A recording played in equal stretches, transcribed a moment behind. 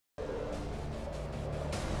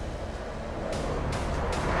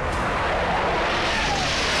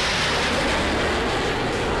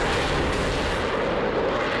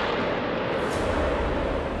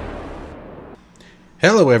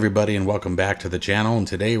Hello everybody and welcome back to the channel, and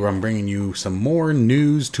today I'm bringing you some more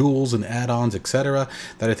news, tools, and add-ons, etc.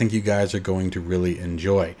 that I think you guys are going to really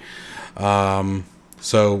enjoy.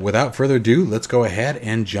 So without further ado, let's go ahead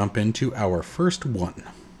and jump into our first one.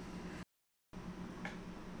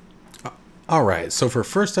 Alright, so for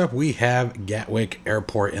first up we have Gatwick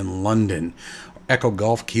Airport in London, Echo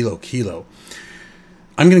Golf Kilo Kilo.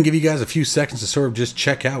 I'm going to give you guys a few seconds to sort of just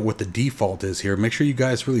check out what the default is here. Make sure you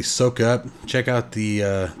guys really soak up, check out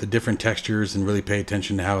the different textures, and really pay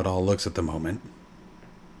attention to how it all looks at the moment.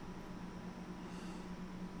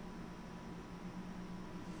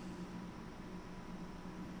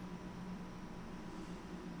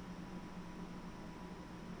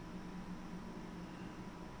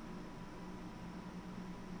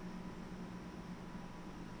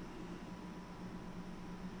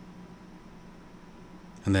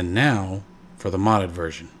 And then now for the modded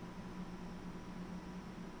version.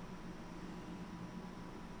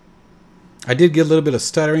 I did get a little bit of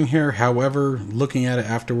stuttering here. However, looking at it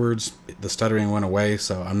afterwards, the stuttering went away.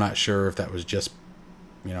 So I'm not sure if that was just,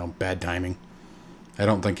 bad timing. I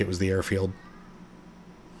don't think it was the airfield.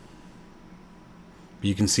 But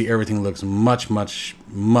you can see everything looks much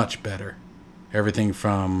better. Everything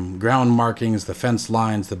from ground markings, the fence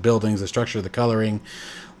lines, the buildings, the structure, the coloring,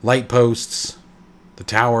 light posts, the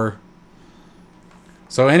tower.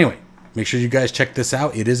 So anyway, make sure you guys check this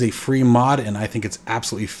out. It is a free mod, and I think it's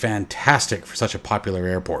absolutely fantastic for such a popular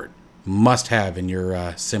airport. Must have in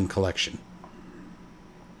your sim collection.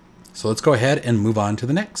 So let's go ahead and move on to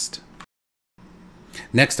the next.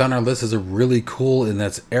 Next on our list is a really cool, and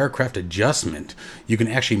that's aircraft adjustment. You can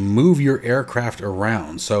actually move your aircraft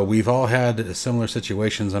around. So we've all had similar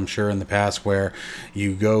situations, I'm sure, in the past where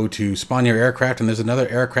you go to spawn your aircraft and there's another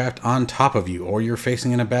aircraft on top of you, or you're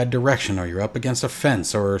facing in a bad direction, or you're up against a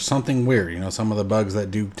fence, or something weird. Some of the bugs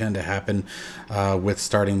that do tend to happen with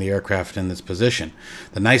starting the aircraft in this position.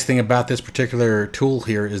 The nice thing about this particular tool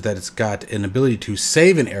here is that it's got an ability to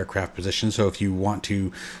save an aircraft position. So if you want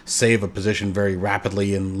to save a position very rapidly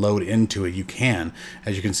and load into it, you can.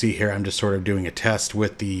 As you can see here, I'm just sort of doing a test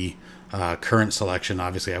with the current selection.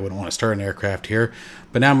 Obviously I wouldn't want to start an aircraft here,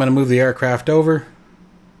 but now I'm going to move the aircraft over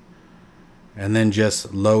and then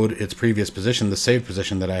just load its previous position, the saved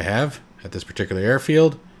position that I have at this particular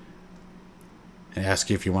airfield, and ask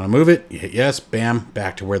you if you want to move it. You hit yes, bam,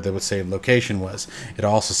 back to where the saved location was. It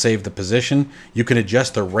also saved the position. You can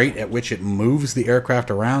adjust the rate at which it moves the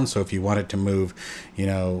aircraft around. So if you want it to move,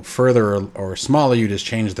 further or smaller, you just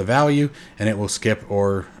change the value and it will skip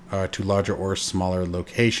or to larger or smaller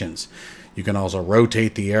locations. You can also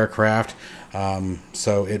rotate the aircraft.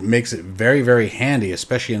 So it makes it very handy,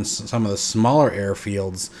 especially in some of the smaller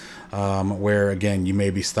airfields, where again you may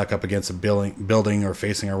be stuck up against a building or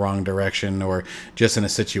facing a wrong direction, or just in a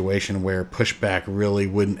situation where pushback really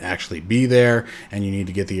wouldn't actually be there and you need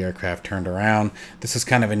to get the aircraft turned around. This is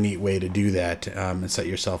kind of a neat way to do that and set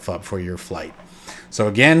yourself up for your flight. So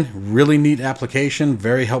again, really neat application,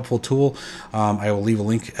 very helpful tool. I will leave a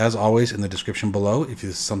link as always in the description below if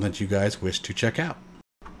this is something that you guys wish to check out.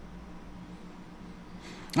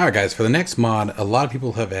 Alright guys, for the next mod, a lot of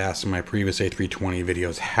people have asked in my previous A320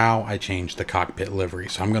 videos how I changed the cockpit livery.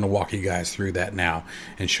 So I'm going to walk you guys through that now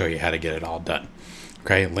and show you how to get it all done.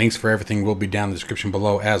 Okay, links for everything will be down in the description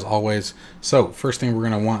below as always. So first thing we're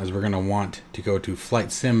going to want is we're going to want to go to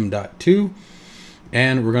flightsim.2,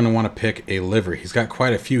 and we're going to want to pick a livery. He's got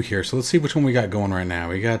quite a few here, so let's see which one we got going right now.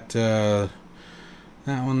 We got that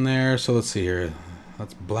one there, so let's see here.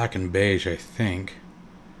 That's black and beige, I think.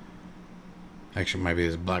 Actually, it might be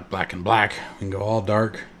this black and black. We can go all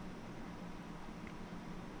dark.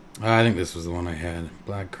 I think this was the one I had.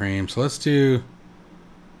 Black cream. So let's do...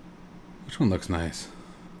 Which one looks nice?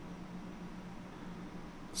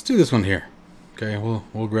 Let's do this one here. Okay,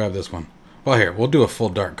 we'll grab this one. Well, here, we'll do a full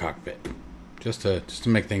dark cockpit. Just to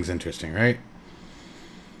make things interesting, right?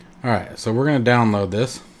 Alright, so we're going to download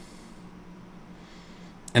this.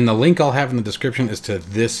 And the link I'll have in the description is to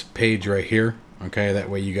this page right here. Okay, that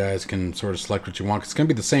way you guys can sort of select what you want. It's going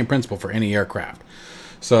to be the same principle for any aircraft.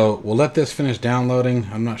 So we'll let this finish downloading.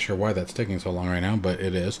 I'm not sure why that's taking so long right now, but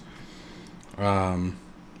it is. And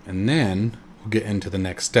then we'll get into the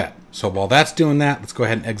next step. So while that's doing that, let's go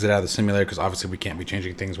ahead and exit out of the simulator, because obviously we can't be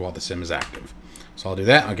changing things while the sim is active. So I'll do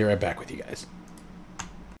that, and I'll get right back with you guys.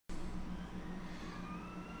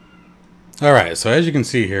 Alright, so as you can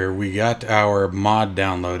see here, we got our mod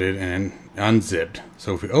downloaded and unzipped.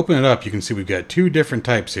 So if we open it up, you can see we've got two different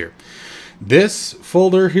types here. This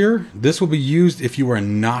folder here, this will be used if you are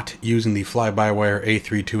not using the fly-by-wire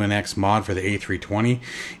A32NX mod for the A320.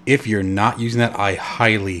 If you're not using that, I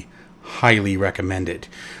highly highly recommended.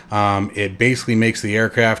 It basically makes the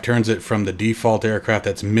aircraft, turns it from the default aircraft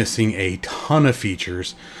that's missing a ton of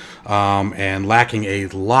features and lacking a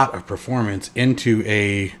lot of performance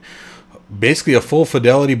into basically a full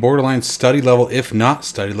fidelity, borderline study level, if not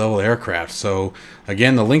study level aircraft. So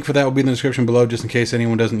again, the link for that will be in the description below, just in case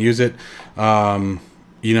anyone doesn't use it.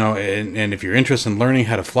 You know, and if you're interested in learning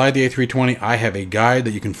how to fly the A320, I have a guide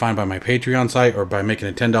that you can find by my Patreon site or by making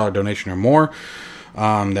a $10 donation or more.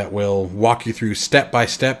 That will walk you through step by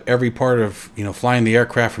step every part of, you know, flying the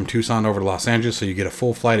aircraft from Tucson over to Los Angeles, so you get a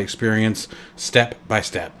full flight experience step by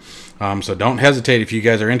step. So don't hesitate if you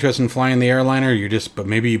guys are interested in flying the airliner. But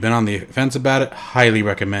maybe you've been on the fence about it. Highly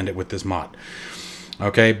recommend it with this mod.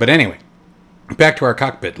 Okay, but anyway, back to our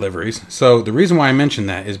cockpit liveries. So the reason why I mentioned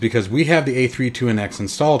that is because we have the A32NX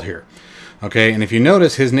installed here. Okay, and if you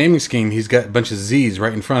notice his naming scheme, he's got a bunch of Z's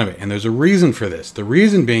right in front of it, and there's a reason for this. The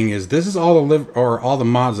reason being is this is all the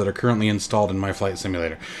mods that are currently installed in my flight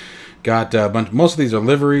simulator. Got a bunch. Most of these are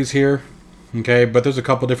liveries here. Okay, but there's a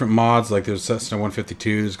couple different mods, like there's Cessna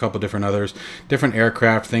 152, there's a couple different others, different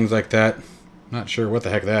aircraft, things like that. Not sure what the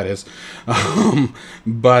heck that is,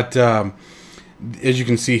 but as you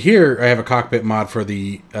can see here, I have a cockpit mod for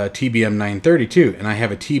the TBM 932, and I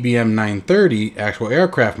have a TBM 930 actual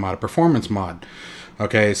aircraft mod, a performance mod.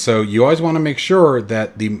 Okay, so you always want to make sure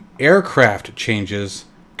that the aircraft changes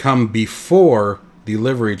come before the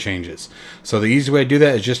livery changes. So the easy way to do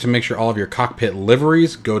that is just to make sure all of your cockpit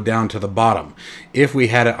liveries go down to the bottom. If we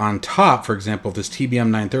had it on top, for example, if this TBM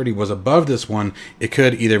 930 was above this one, it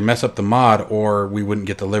could either mess up the mod or we wouldn't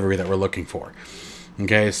get the livery that we're looking for.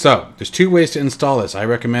 Okay, so there's two ways to install this. I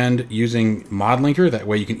recommend using Mod Linker. That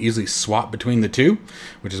way you can easily swap between the two,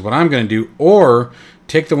 which is what I'm going to do. Or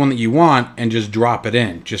take the one that you want and just drop it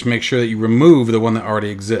in. Just make sure that you remove the one that already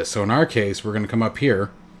exists. So in our case, we're going to come up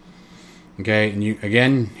here. Okay, and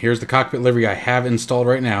again, here's the cockpit livery I have installed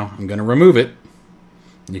right now. I'm going to remove it.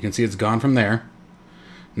 You can see it's gone from there.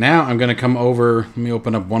 Now I'm going to come over. Let me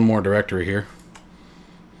open up one more directory here,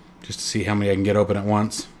 just to see how many I can get open at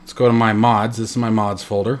once. Let's go to my mods. This is my mods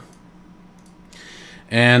folder.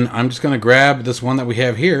 And I'm just going to grab this one that we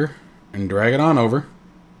have here and drag it on over.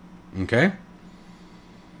 Okay.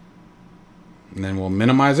 And then we'll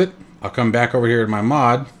minimize it. I'll come back over here to my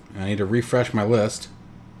mod. I need to refresh my list.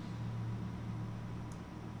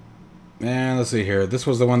 And let's see here. This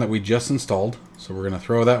was the one that we just installed. So we're going to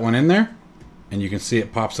throw that one in there. And you can see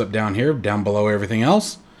it pops up down here, down below everything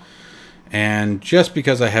else. And just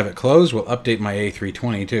because I have it closed, we'll update my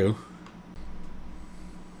A320 too.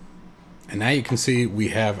 And now you can see we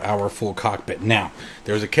have our full cockpit. Now,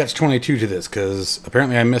 there's a catch-22 to this, because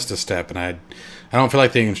apparently I missed a step, and I don't feel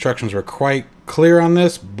like the instructions were quite clear on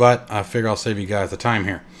this, but I figure I'll save you guys the time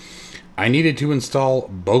here. I needed to install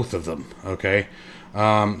both of them, okay?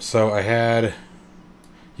 So I had,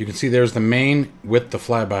 you can see there's the main with the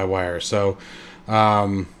fly-by-wire. So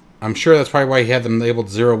I'm sure that's probably why he had them labeled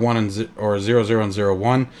 01 and or 00 and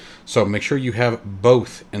 01. So make sure you have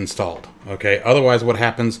both installed. Okay. Otherwise, what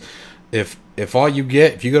happens if all you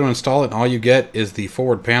get, if you go to install it and all you get is the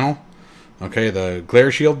forward panel, okay, the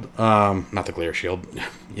glare shield, not the glare shield,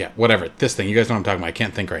 yeah, whatever, this thing, you guys know what I'm talking about. I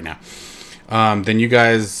can't think right now. Then you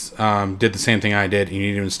guys did the same thing I did, and you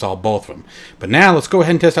need to install both of them. But now let's go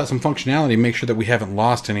ahead and test out some functionality, make sure that we haven't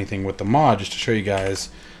lost anything with the mod, just to show you guys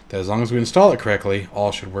that as long as we install it correctly,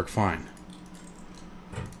 all should work fine.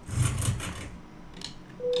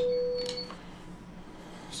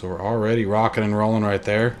 So we're already rocking and rolling right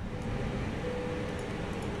there.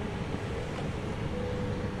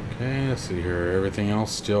 Okay, let's see here. Everything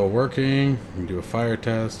else still working. We can do a fire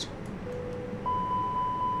test.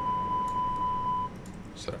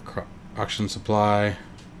 Set up oxygen supply.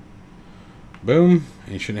 Boom.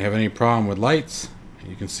 And you shouldn't have any problem with lights.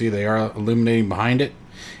 You can see they are illuminating behind it.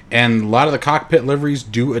 And a lot of the cockpit liveries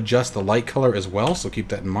do adjust the light color as well, so keep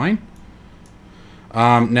that in mind.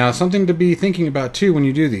 Now, something to be thinking about too when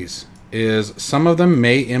you do these is some of them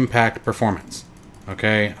may impact performance.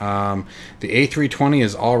 Okay, the A320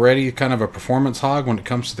 is already kind of a performance hog when it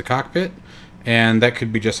comes to the cockpit, and that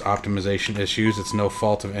could be just optimization issues. It's no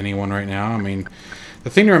fault of anyone right now. I mean, the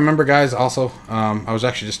thing to remember, guys, also, I was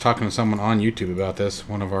actually just talking to someone on YouTube about this,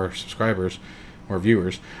 one of our subscribers or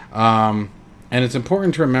viewers, and it's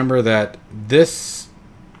important to remember that this,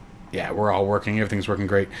 yeah, we're all working, everything's working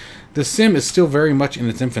great. The sim is still very much in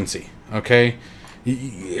its infancy, okay?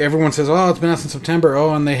 Everyone says, oh, it's been out since September,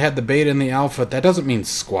 oh, and they had the beta and the alpha. That doesn't mean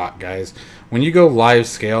squat, guys. When you go live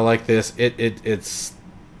scale like this, it's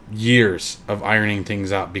years of ironing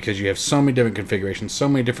things out because you have so many different configurations, so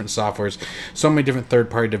many different softwares, so many different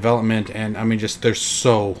third-party development, and I mean, just there's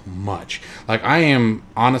so much. Like, I am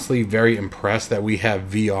honestly very impressed that we have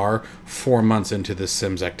VR 4 months into this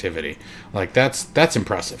Sims activity. Like, that's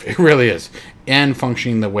impressive. It really is, and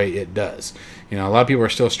functioning the way it does. You know, a lot of people are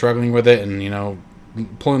still struggling with it, and you know,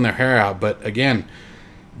 pulling their hair out. But again,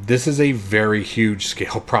 this is a very huge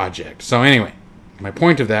scale project. So anyway. My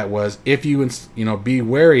point of that was, if you be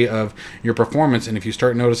wary of your performance, and if you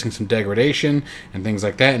start noticing some degradation and things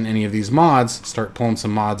like that in any of these mods, start pulling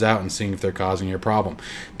some mods out and seeing if they're causing your problem.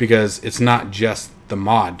 Because it's not just the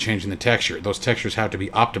mod changing the texture. Those textures have to be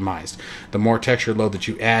optimized. The more texture load that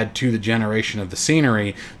you add to the generation of the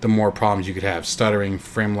scenery, the more problems you could have. Stuttering,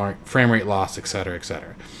 frame rate loss, etc.,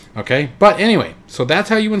 etc. Okay, but anyway, so that's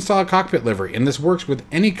how you install a cockpit livery, and this works with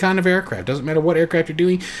any kind of aircraft. Doesn't matter what aircraft you're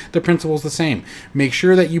doing, the principle is the same. Make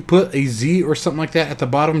sure that you put a Z or something like that at the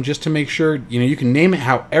bottom, just to make sure, you know, you can name it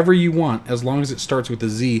however you want as long as it starts with a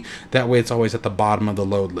Z. That way it's always at the bottom of the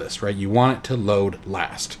load list, right? You want it to load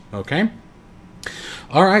last, okay?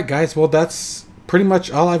 All right, guys, well, that's pretty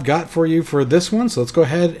much all I've got for you for this one, so let's go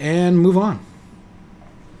ahead and move on.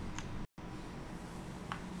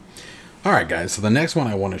 Alright guys, so the next one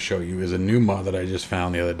I want to show you is a new mod that I just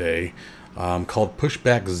found the other day called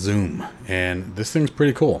Pushback Zoom, and this thing's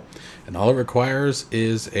pretty cool. And all it requires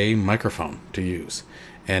is a microphone to use,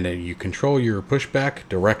 and you control your pushback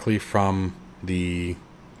directly from the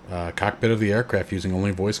cockpit of the aircraft using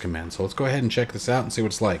only voice commands. So let's go ahead and check this out and see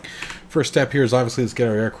what it's like. First step here is obviously let's get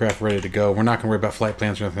our aircraft ready to go. We're not going to worry about flight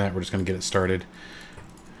plans or anything like that. We're just going to get it started.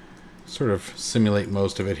 Sort of simulate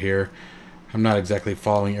most of it here. I'm not exactly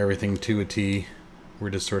following everything to a T. We're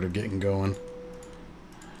just sort of getting going.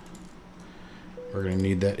 We're going to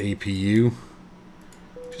need that APU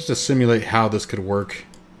just to simulate how this could work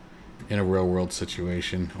in a real world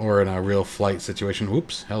situation or in a real flight situation.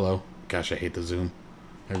 Oops, hello. Gosh, I hate the zoom.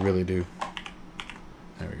 I really do.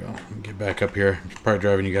 There we go. Get back up here. I'm probably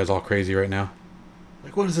driving you guys all crazy right now.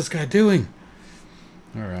 Like, what is this guy doing?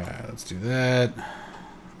 Alright, let's do that.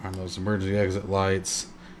 Arm those emergency exit lights.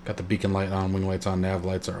 Got the beacon light on, wing lights on, nav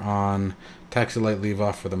lights are on. Taxi light leave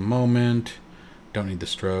off for the moment. Don't need the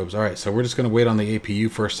strobes. Alright, so we're just going to wait on the APU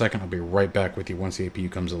for a second. I'll be right back with you once the APU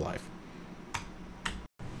comes alive.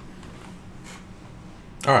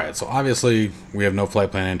 Alright, so obviously we have no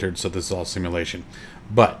flight plan entered, so this is all simulation.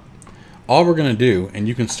 But all we're going to do, and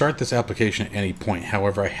you can start this application at any point.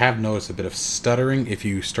 However, I have noticed a bit of stuttering if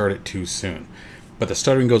you start it too soon. But the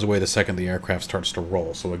stuttering goes away the second the aircraft starts to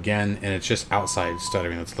roll. So again, and it's just outside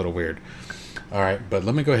stuttering. That's a little weird. All right, but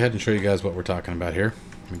let me go ahead and show you guys what we're talking about here.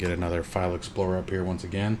 Let me get another file explorer up here once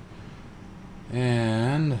again.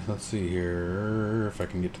 And let's see here. If I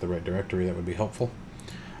can get to the right directory, that would be helpful.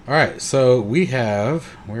 All right, so we have,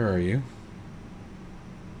 where are you?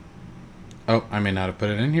 Oh, I may not have put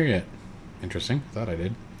it in here yet. Interesting, thought I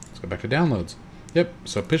did. Let's go back to downloads. Yep,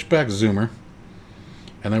 so Pushback Zoomer.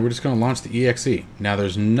 And then we're just going to launch the EXE. Now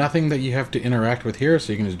there's nothing that you have to interact with here,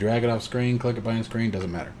 so you can just drag it off screen, click it behind screen,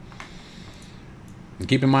 doesn't matter. And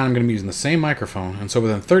keep in mind I'm going to be using the same microphone, and so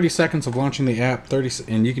within 30 seconds of launching the app,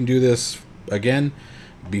 and you can do this again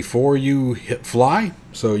before you hit fly,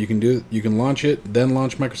 so you can launch it, then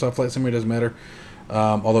launch Microsoft Flight Simulator, doesn't matter.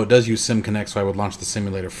 Although it does use SimConnect, so I would launch the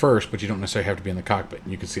simulator first, but you don't necessarily have to be in the cockpit.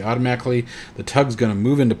 You can see automatically the tug's going to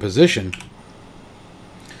move into position.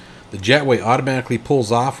 The jetway automatically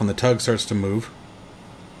pulls off when the tug starts to move.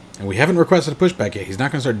 And we haven't requested a pushback yet. He's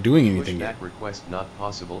not going to start doing anything yet. Pushback request not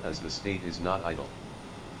possible as the state is not idle.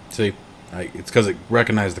 See, it's because it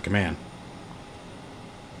recognized the command.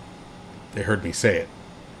 They heard me say it.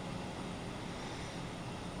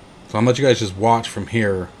 So I'm going to let you guys just watch from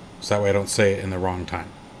here, so that way I don't say it in the wrong time.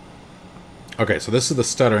 Okay, so this is the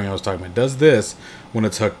stuttering I was talking about. It does this when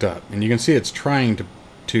it's hooked up. And you can see it's trying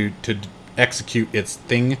to execute its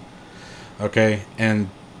thing. Okay,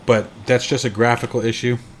 but that's just a graphical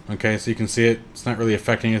issue. Okay, so you can see it. It's not really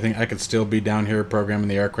affecting anything. I could still be down here programming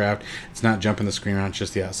the aircraft. It's not jumping the screen around. It's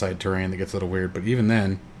just the outside terrain that gets a little weird. But even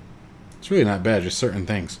then, it's really not bad. Just certain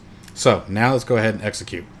things. So now let's go ahead and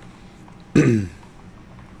execute.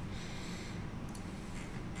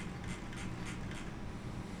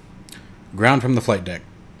 Ground from the flight deck.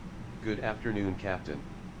 Good afternoon, Captain.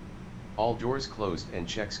 All doors closed and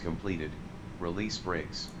checks completed. Release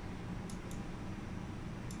brakes.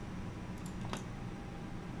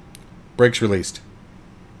 Brakes released.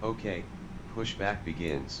 Okay, pushback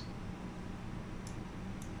begins.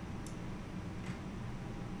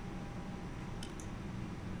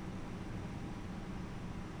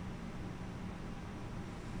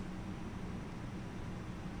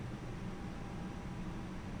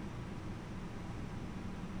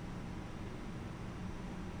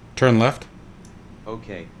 Turn left.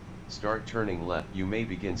 Okay, start turning left. You may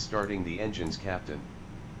begin starting the engines, Captain.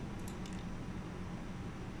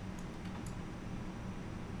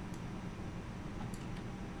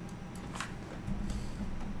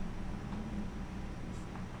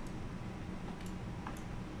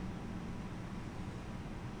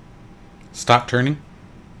 Stop turning.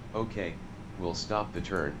 Okay, we'll stop the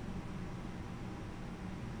turn.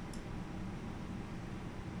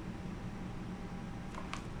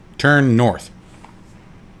 Turn north.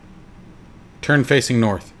 Turn facing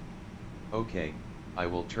north. Okay, I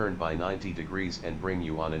will turn by 90 degrees and bring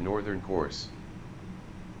you on a northern course.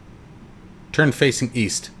 Turn facing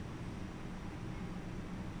east.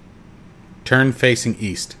 Turn facing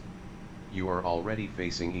east. You are already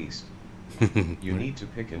facing east. You need to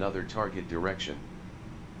pick another target direction.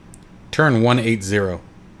 Turn 180.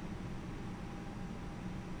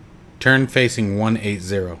 Turn facing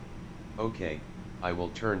 180. Okay, I will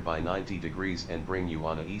turn by 90 degrees and bring you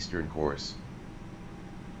on an eastern course.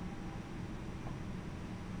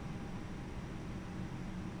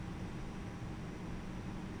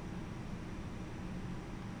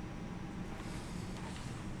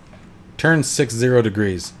 Turn 60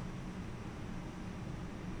 degrees.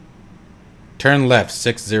 Turn left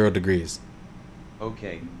 60 degrees.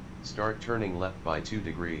 Okay, start turning left by 2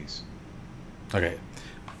 degrees. Okay.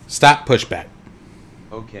 Stop pushback.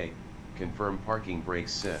 Okay, confirm parking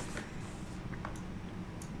brakes set.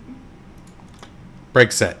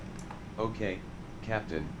 Brake set. Okay,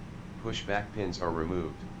 Captain, pushback pins are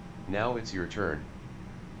removed. Now it's your turn.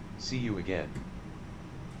 See you again.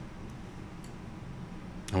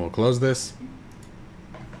 And we'll close this.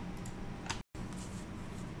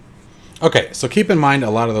 Okay, so keep in mind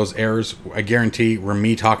a lot of those errors, I guarantee, were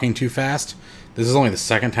me talking too fast. This is only the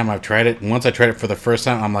second time I've tried it. And once I tried it for the first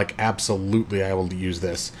time, I'm like, absolutely, I will use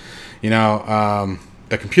this. You know,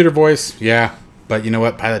 the computer voice, yeah. But you know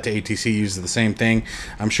what? Pilot to ATC uses the same thing.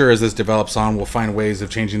 I'm sure as this develops on, we'll find ways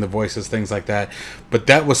of changing the voices, things like that. But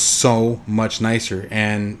that was so much nicer.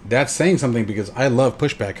 And that's saying something because I love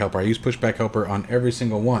Pushback Helper. I use Pushback Helper on every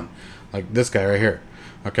single one. Like this guy right here.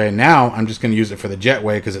 Okay, now I'm just going to use it for the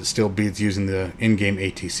jetway because it still beats using the in-game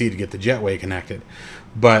ATC to get the jetway connected.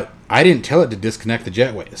 But I didn't tell it to disconnect the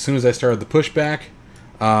jetway. As soon as I started the pushback,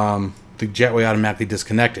 the jetway automatically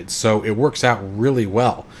disconnected. So it works out really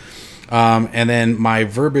well. And then my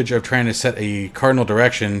verbiage of trying to set a cardinal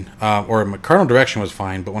direction, or my cardinal direction was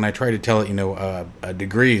fine, but when I tried to tell it, you know,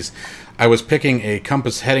 degrees, I was picking a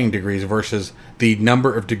compass heading degrees versus the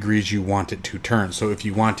number of degrees you want it to turn. So if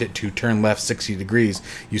you want it to turn left 60 degrees,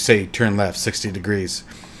 you say turn left 60 degrees.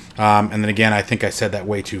 And then again, I think I said that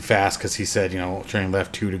way too fast because he said, you know, turning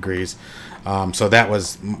left 2 degrees. So that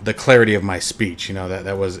was the clarity of my speech, you know,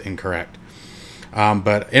 that was incorrect.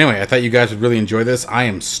 But anyway, I thought you guys would really enjoy this. I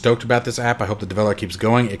am stoked about this app. I hope the developer keeps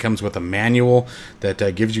going. It comes with a manual that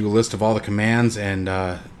gives you a list of all the commands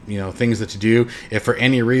and you know, things that to do. If for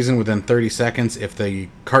any reason within 30 seconds, if the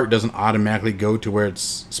cart doesn't automatically go to where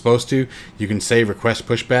it's supposed to, you can say request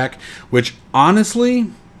pushback, which honestly,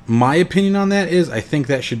 my opinion on that is I think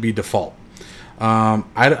that should be default.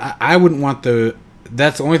 I wouldn't want the...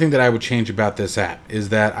 That's the only thing that I would change about this app is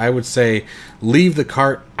that I would say leave the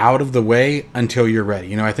cart out of the way until you're ready.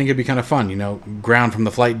 You know, I think it'd be kind of fun, you know, ground from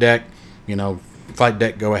the flight deck, you know, flight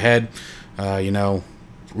deck go ahead, you know,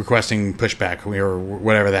 requesting pushback or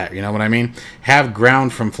whatever that, you know what I mean? Have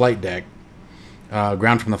ground from flight deck,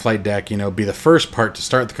 ground from the flight deck, you know, be the first part to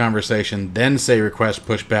start the conversation, then say request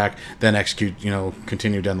pushback, then execute, you know,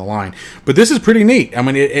 continue down the line. But this is pretty neat. I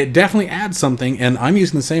mean, it definitely adds something, and I'm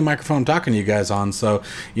using the same microphone I'm talking to you guys on, so,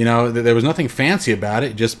 you know, there was nothing fancy about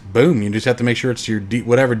it. Just boom, you just have to make sure it's your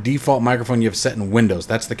whatever default microphone you have set in Windows.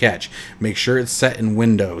 That's the catch. Make sure it's set in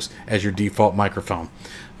Windows as your default microphone.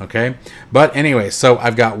 Okay, but anyway, so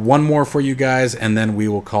I've got one more for you guys, and then we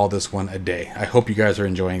will call this one a day. I hope you guys are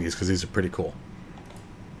enjoying these because these are pretty cool.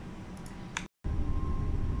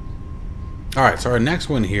 All right, so our next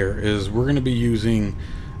one here is we're going to be using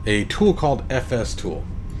a tool called FS Tool.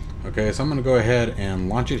 Okay, so I'm going to go ahead and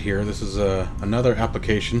launch it here. This is another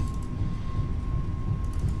application.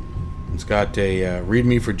 It's got a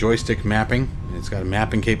README for joystick mapping. It's got a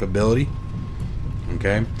mapping capability.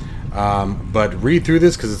 Okay, but read through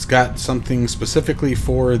this because it's got something specifically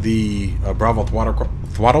for the Bravo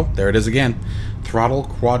throttle. There it is again, throttle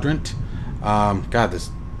quadrant. God, this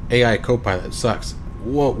AI Copilot sucks.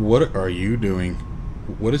 What are you doing?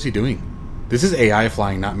 What is he doing? This is AI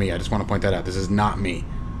flying, not me. I just want to point that out. This is not me.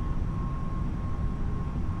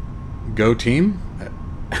 Go team.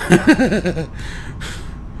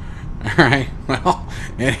 All right. Well,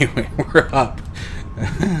 anyway, we're up.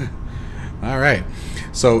 All right.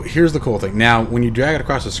 So here's the cool thing. Now, when you drag it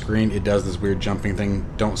across the screen, it does this weird jumping thing.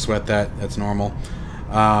 Don't sweat that. That's normal.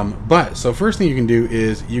 So first thing you can do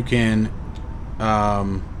is you can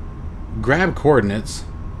grab coordinates.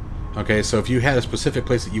 Okay, so if you had a specific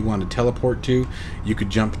place that you wanted to teleport to, you could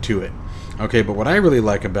jump to it. Okay, but what I really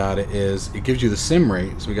like about it is it gives you the sim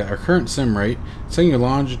rate. So we got our current sim rate, setting your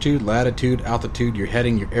longitude, latitude, altitude, your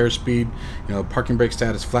heading, your airspeed, you know, parking brake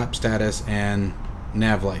status, flap status, and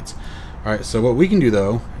nav lights. All right, so what we can do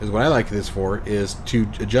though is what I like this for is to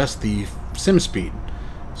adjust the sim speed.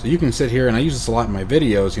 So you can sit here, and I use this a lot in my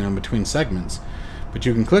videos, you know, in between segments. But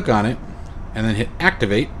you can click on it and then hit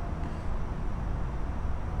activate.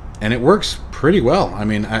 And it works pretty well. I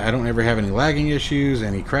mean, I don't ever have any lagging issues,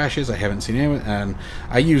 any crashes. I haven't seen any. And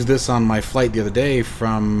I used this on my flight the other day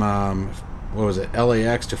from, what was it,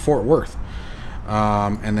 LAX to Fort Worth.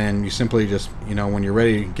 And then you simply just, you know, when you're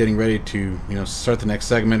ready, getting ready to, you know, start the next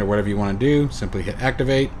segment or whatever you want to do, simply hit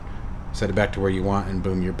activate, set it back to where you want, and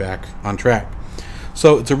boom, you're back on track.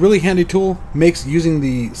 So it's a really handy tool. Makes using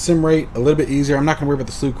the sim rate a little bit easier. I'm not going to worry about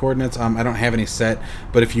the slew coordinates. I don't have any set,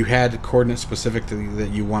 but if you had coordinates specifically that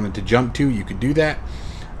you wanted to jump to, you could do that.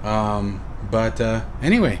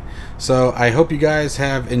 Anyway, so I hope you guys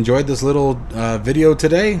have enjoyed this little video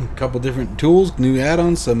today. A couple different tools, new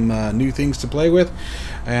add-ons, some new things to play with,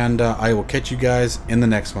 and I will catch you guys in the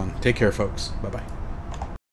next one. Take care, folks. Bye-bye.